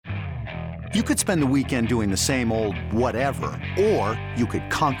You could spend the weekend doing the same old whatever, or you could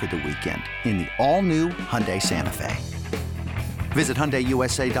conquer the weekend in the all-new Hyundai Santa Fe. Visit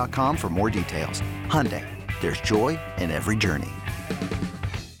HyundaiUSA.com for more details. Hyundai, there's joy in every journey.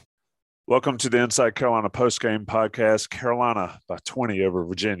 Welcome to the Inside Carolina postgame podcast. Carolina by 20 over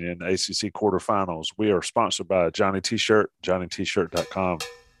Virginia in the ACC quarterfinals. We are sponsored by Johnny T-Shirt, JohnnyT-Shirt.com.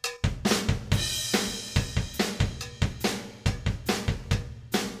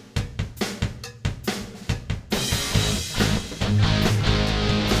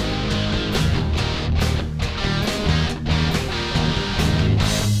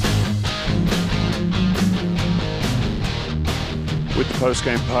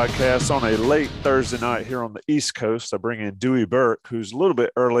 Postgame podcast on a late Thursday night here on the East Coast. I bring in Dewey Burke, who's a little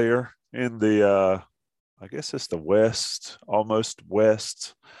bit earlier in the, I guess it's the West, almost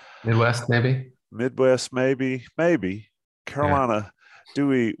West. Midwest, maybe? Midwest, maybe. Carolina. Yeah.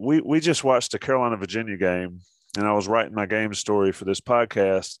 Dewey, we just watched the Carolina-Virginia game, and I was writing my game story for this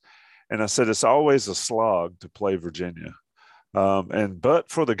podcast, and I said it's always a slog to play Virginia. But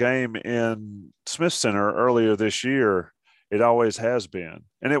for the game in Smith Center earlier this year, it always has been.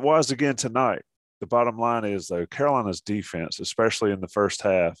 And it was again tonight. The bottom line is, though, Carolina's defense, especially in the first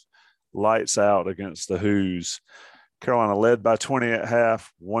half, lights out against the Hoos. Carolina led by 20 at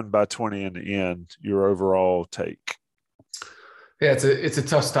half, won by 20 in the end. Your overall take? Yeah, it's a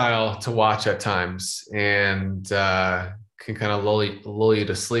tough style to watch at times, and can kind of lull you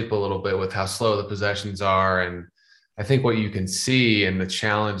to sleep a little bit with how slow the possessions are. And I think what you can see and the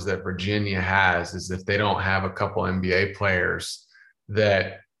challenge that Virginia has is if they don't have a couple NBA players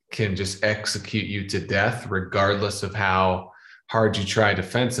that can just execute you to death, regardless of how hard you try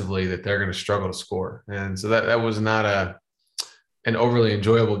defensively, that they're going to struggle to score. And so that was not an overly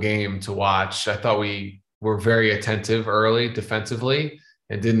enjoyable game to watch. I thought we were very attentive early defensively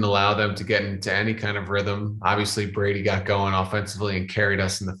and didn't allow them to get into any kind of rhythm. Obviously, Brady got going offensively and carried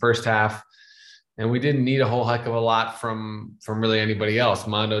us in the first half. And we didn't need a whole heck of a lot from really anybody else.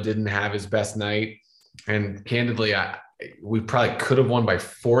 Mondo didn't have his best night. And candidly, we probably could have won by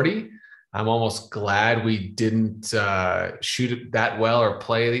 40. I'm almost glad we didn't shoot it that well or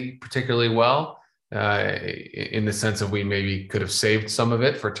play particularly well, in the sense of we maybe could have saved some of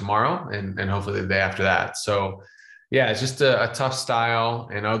it for tomorrow and hopefully the day after that. So, yeah, it's just a tough style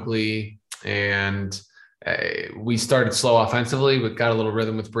and ugly. And we started slow offensively, but got a little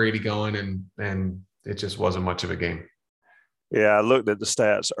rhythm with Brady going, and it just wasn't much of a game. Yeah, I looked at the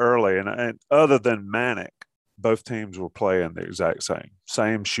stats early, and other than Manic, both teams were playing the exact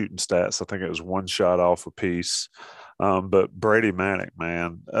same shooting stats. I think it was one shot off a piece. But Brady Manic,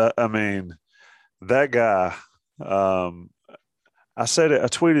 man, I mean, that guy. I said it. I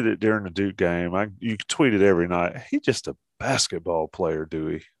tweeted it during the Duke game. You tweet it every night. He's just a basketball player,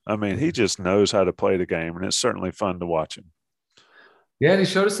 Dewey. I mean, he just knows how to play the game, and it's certainly fun to watch him. Yeah, and he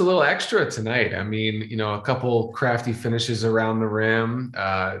showed us a little extra tonight. I mean, a couple crafty finishes around the rim,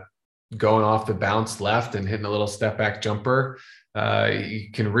 going off the bounce left and hitting a little step back jumper.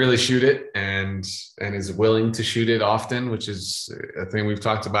 He can really shoot it and is willing to shoot it often, which is a thing we've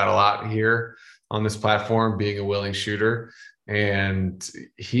talked about a lot here on this platform, being a willing shooter. And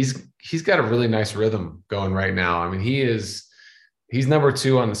he's got a really nice rhythm going right now. I mean, he's number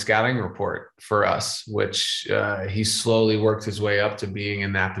 2 on the scouting report for us, which he slowly worked his way up to being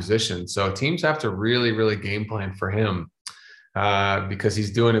in that position. So teams have to really, really game plan for him because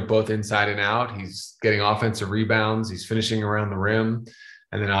he's doing it both inside and out. He's getting offensive rebounds. He's finishing around the rim.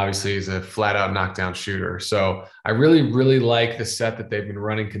 And then obviously he's a flat out knockdown shooter. So I really, really like the set that they've been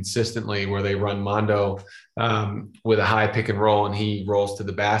running consistently, where they run Mondo with a high pick and roll and he rolls to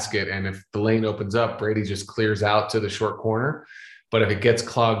the basket. And if the lane opens up, Brady just clears out to the short corner. But if it gets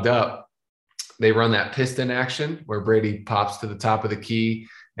clogged up, they run that piston action where Brady pops to the top of the key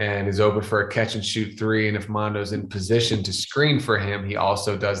and is open for a catch and shoot 3. And if Mondo's in position to screen for him, he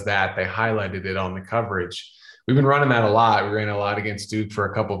also does that. They highlighted it on the coverage. We've been running that a lot. We ran a lot against Duke for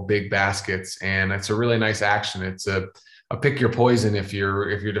a couple of big baskets, and it's a really nice action. It's a pick your poison if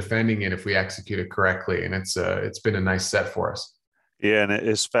you're defending it, if we execute it correctly. And it's been a nice set for us. Yeah, and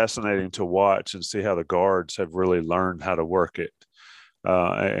it's fascinating to watch and see how the guards have really learned how to work it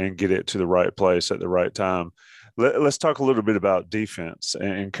and get it to the right place at the right time. Let's talk a little bit about defense.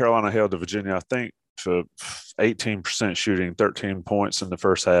 And Carolina held to Virginia, I think, for 18% shooting, 13 points in the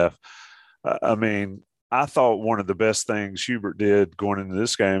first half. I mean, I thought one of the best things Hubert did going into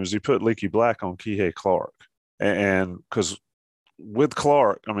this game is he put Leaky Black on Kihei Clark. And because with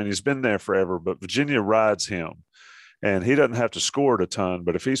Clark, I mean, he's been there forever, but Virginia rides him. And he doesn't have to score it a ton,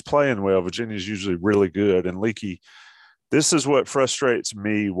 but if he's playing well, Virginia's usually really good. And Leaky This is what frustrates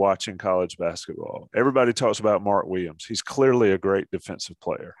me watching college basketball. Everybody talks about Mark Williams. He's clearly a great defensive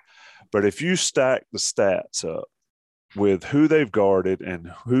player. But if you stack the stats up with who they've guarded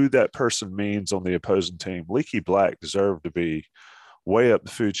and who that person means on the opposing team, Leaky Black deserved to be way up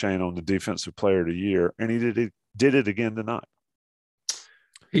the food chain on the defensive player of the year, and he did it again tonight.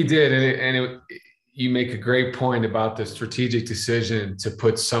 He did, you make a great point about the strategic decision to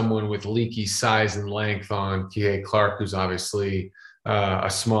put someone with Leaky size and length on Kihei Clark, who's obviously a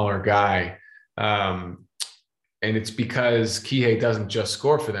smaller guy. And it's because Kihei doesn't just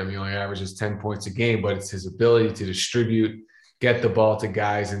score for them. He only averages 10 points a game, but it's his ability to distribute, get the ball to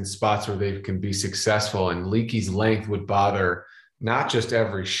guys in spots where they can be successful. And Leaky's length would bother not just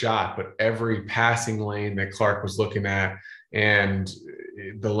every shot, but every passing lane that Clark was looking at. And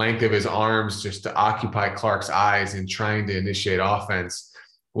the length of his arms just to occupy Clark's eyes in trying to initiate offense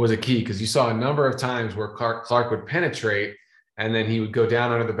was a key, because you saw a number of times where Clark would penetrate and then he would go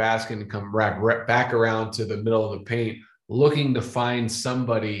down under the basket and come back around to the middle of the paint, looking to find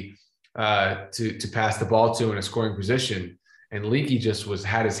somebody to pass the ball to in a scoring position. And Leaky just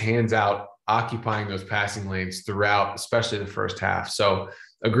had his hands out, occupying those passing lanes throughout, especially the first half. So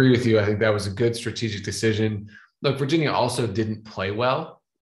agree with you. I think that was a good strategic decision. Look, Virginia also didn't play well.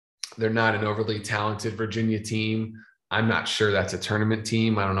 They're not an overly talented Virginia team. I'm not sure that's a tournament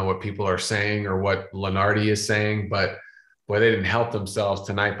team. I don't know what people are saying or what Lenardi is saying, but boy, they didn't help themselves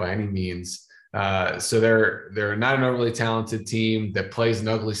tonight by any means. So they're not an overly talented team that plays an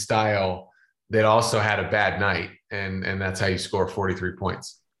ugly style that also had a bad night. And that's how you score 43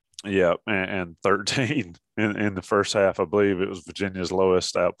 points. Yeah, and 13 in the first half. I believe it was Virginia's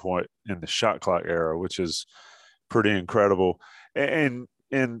lowest outpoint in the shot clock era, which is pretty incredible. And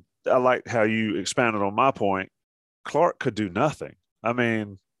I like how you expounded on my point. Clark could do nothing. I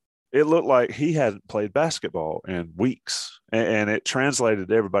mean, it looked like he hadn't played basketball in weeks, and it translated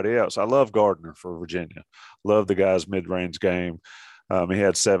to everybody else. I love Gardner for Virginia. Love the guy's mid-range game. He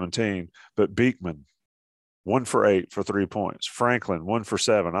had 17, but Beekman, 1 for 8 for 3 points. Franklin, 1 for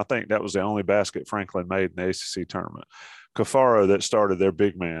 7. I think that was the only basket Franklin made in the ACC tournament. Cafaro, that started their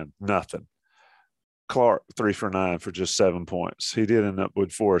big man, nothing. Clark, 3 for 9 for just 7 points. He did end up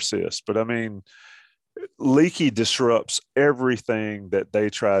with 4 assists. But, I mean, Leaky disrupts everything that they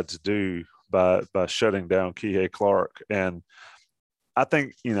tried to do by shutting down Kihei Clark. And I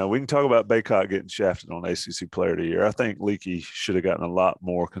think, we can talk about Baycott getting shafted on ACC Player of the Year. I think Leaky should have gotten a lot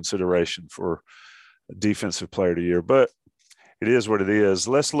more consideration for Defensive Player of the Year. But it is what it is.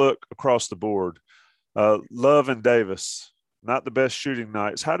 Let's look across the board. Love and Davis, not the best shooting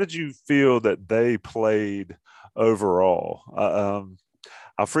nights. How did you feel that they played overall?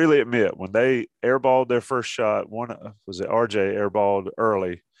 I'll freely admit, when they airballed their first shot, RJ airballed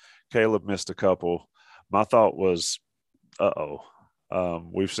early, Caleb missed a couple. My thought was,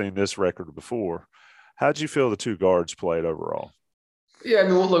 we've seen this record before. How'd you feel the two guards played overall? Yeah, I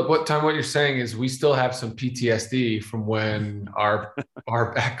mean, look, what you're saying is we still have some PTSD from when our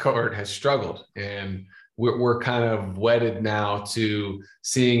backcourt has struggled, and we're kind of wedded now to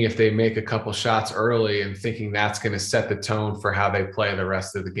seeing if they make a couple shots early and thinking that's going to set the tone for how they play the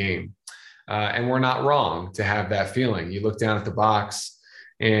rest of the game. And we're not wrong to have that feeling. You look down at the box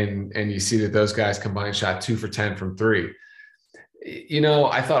and you see that those guys combined shot 2 for 10 from 3.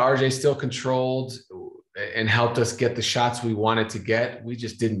 I thought RJ still controlled and helped us get the shots we wanted to get. We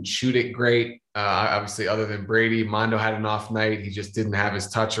just didn't shoot it great. Obviously, other than Brady, Mondo had an off night. He just didn't have his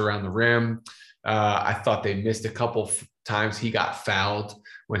touch around the rim. I thought they missed a couple times. He got fouled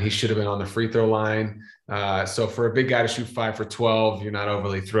when he should have been on the free throw line. So for a big guy to shoot 5 for 12, you're not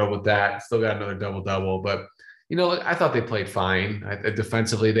overly thrilled with that. Still got another double-double. But, I thought they played fine.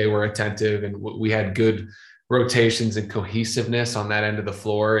 Defensively, they were attentive, and we had good rotations and cohesiveness on that end of the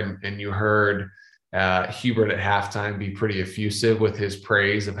floor. And you heard Hubert at halftime be pretty effusive with his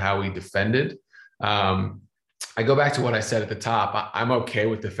praise of how we defended. I go back to what I said at the top. I'm okay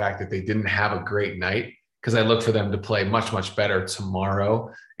with the fact that they didn't have a great night, because I look for them to play much, much better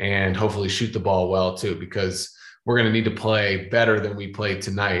tomorrow and hopefully shoot the ball well too, because we're going to need to play better than we played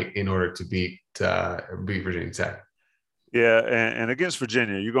tonight in order to beat Virginia Tech. Yeah, and against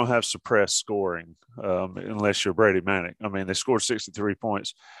Virginia, you're going to have suppressed scoring unless you're Brady Manick. I mean, they scored 63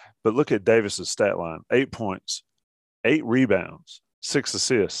 points, but look at Davis's stat line: 8 points, 8 rebounds, 6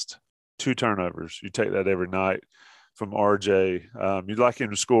 assists, 2 turnovers. You take that every night from RJ. You'd like him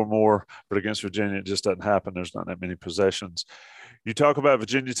to score more, but against Virginia, it just doesn't happen. There's not that many possessions. You talk about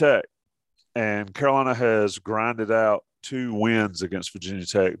Virginia Tech, and Carolina has grinded out 2 wins against Virginia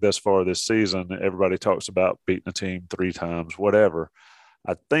Tech thus far this season. Everybody talks about beating a team 3 times, whatever.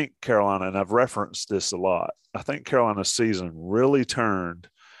 I think Carolina, and I've referenced this a lot, I think Carolina's season really turned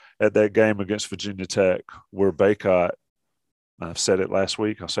at that game against Virginia Tech where Bacot, I've said it last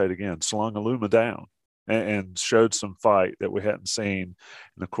week, I'll say it again, slung Aluma down and showed some fight that we hadn't seen.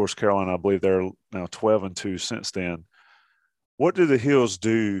 And, of course, Carolina, I believe they're now 12-2 since then. What do the Heels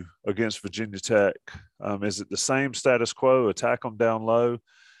do against Virginia Tech? Is it the same status quo, attack them down low?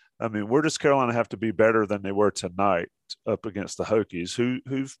 I mean, where does Carolina have to be better than they were tonight up against the Hokies,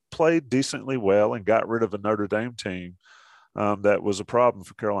 who've played decently well and got rid of a Notre Dame team that was a problem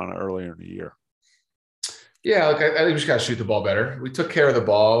for Carolina earlier in the year? Yeah, look, I think we just got to shoot the ball better. We took care of the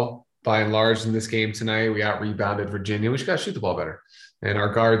ball by and large in this game tonight. We out-rebounded Virginia. We just got to shoot the ball better. And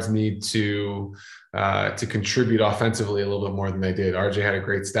our guards need to contribute offensively a little bit more than they did. RJ had a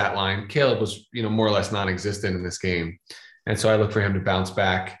great stat line. Caleb was, more or less non-existent in this game. And so I look for him to bounce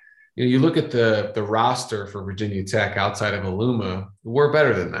back. You look at the roster for Virginia Tech outside of Aluma, we're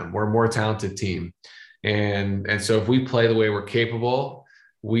better than them. We're a more talented team. And so if we play the way we're capable,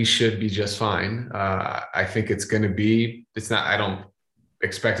 we should be just fine. I think it's going to be, I don't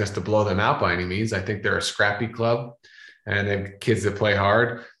expect us to blow them out by any means. I think they're a scrappy club and they have kids that play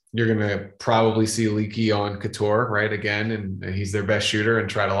hard. You're going to probably see Leaky on Couture, right, again, and he's their best shooter, and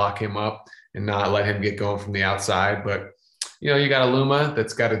try to lock him up and not let him get going from the outside. But, you got Aluma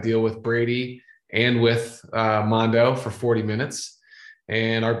that's got to deal with Brady and with Mondo for 40 minutes.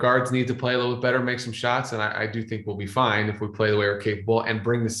 And our guards need to play a little bit better, make some shots. And I do think we'll be fine if we play the way we're capable and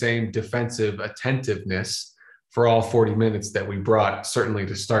bring the same defensive attentiveness for all 40 minutes that we brought, certainly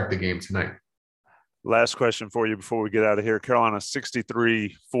to start the game tonight. Last question for you before we get out of here. Carolina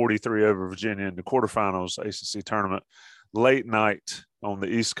 63-43 over Virginia in the quarterfinals ACC tournament. Late night on the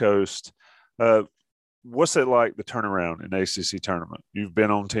East Coast. What's it like, the turnaround in the ACC tournament? You've been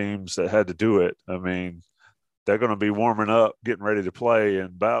on teams that had to do it. I mean, they're going to be warming up, getting ready to play in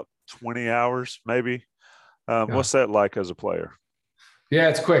about 20 hours maybe. What's that like as a player? Yeah,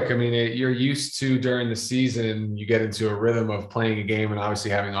 it's quick. I mean, you're used to during the season, you get into a rhythm of playing a game and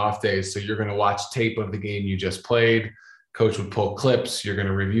obviously having off days. So you're going to watch tape of the game you just played. Coach would pull clips. You're going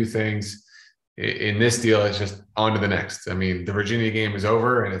to review things. In this deal, it's just on to the next. I mean, the Virginia game is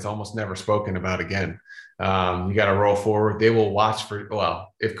over and it's almost never spoken about again. You got to roll forward. They will watch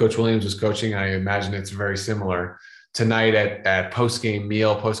if Coach Williams was coaching, I imagine it's very similar. Tonight at post-game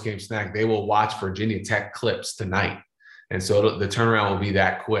meal, post-game snack, they will watch Virginia Tech clips tonight. And so the turnaround will be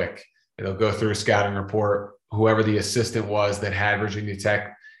that quick. It'll go through a scouting report. Whoever the assistant was that had Virginia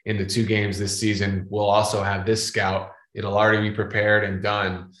Tech in the 2 games this season will also have this scout. It'll already be prepared and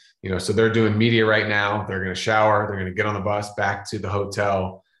done. So they're doing media right now. They're going to shower. They're going to get on the bus back to the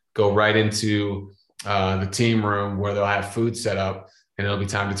hotel, go right into the team room where they'll have food set up, and it'll be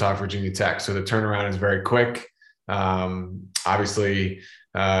time to talk Virginia Tech. So the turnaround is very quick. Obviously,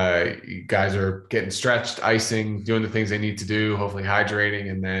 guys are getting stretched, icing, doing the things they need to do, hopefully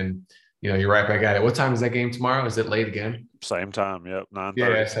hydrating, and then, you're right back at it. What time is that game tomorrow? Is it late again? Same time, yep, 9:30.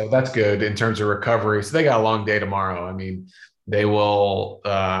 Yeah, so that's good in terms of recovery. So they got a long day tomorrow. I mean, they will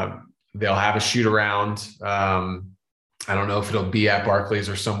they'll have a shoot around. I don't know if it'll be at Barclays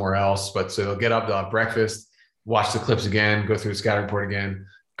or somewhere else, but so they'll get up, they'll have breakfast, watch the clips again, go through the scouting report again,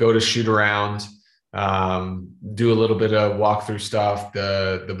 go to shoot around, do a little bit of walkthrough stuff.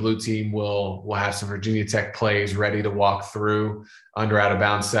 The blue team will have some Virginia Tech plays ready to walk through, under out of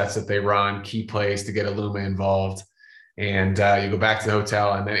bounds sets that they run, key plays to get Aluma involved. And you go back to the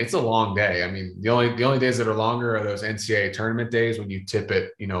hotel, and then it's a long day. I mean, the only days that are longer are those NCAA tournament days when you tip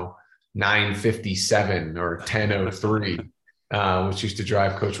it, 9:57 or 10:03, which used to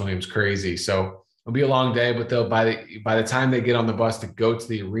drive Coach Williams crazy. So it'll be a long day, but by the time they get on the bus to go to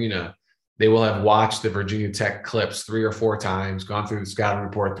the arena, they will have watched the Virginia Tech clips 3 or 4 times, gone through the scouting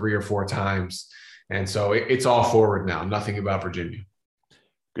report 3 or 4 times. And so it's all forward now, nothing about Virginia.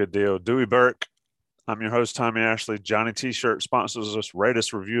 Good deal. Dewey Burke, I'm your host, Tommy Ashley. Johnny T-Shirt sponsors us. Rate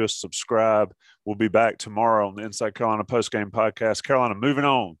us, review us, subscribe. We'll be back tomorrow on the Inside Carolina Postgame Podcast. Carolina moving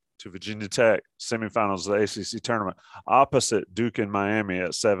on to Virginia Tech semifinals of the ACC tournament opposite Duke and Miami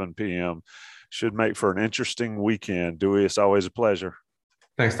at 7 p.m. Should make for an interesting weekend. Dewey, it's always a pleasure.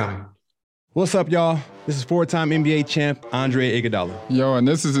 Thanks, Tommy. What's up, y'all? This is 4-time NBA champ Andre Iguodala. Yo, and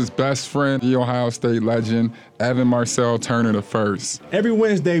this is his best friend, the Ohio State legend, Evan Marcel Turner I. Every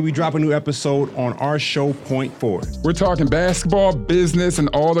Wednesday, we drop a new episode on our show, Point Forward. We're talking basketball, business, and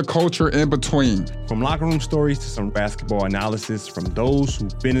all the culture in between. From locker room stories to some basketball analysis from those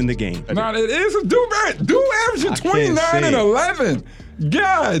who've been in the game. Now, it is a dude averaging 29 and 11.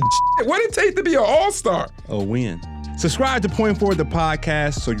 God, what it take to be an all-star? A win. Subscribe to Point Forward, the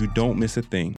podcast, so you don't miss a thing.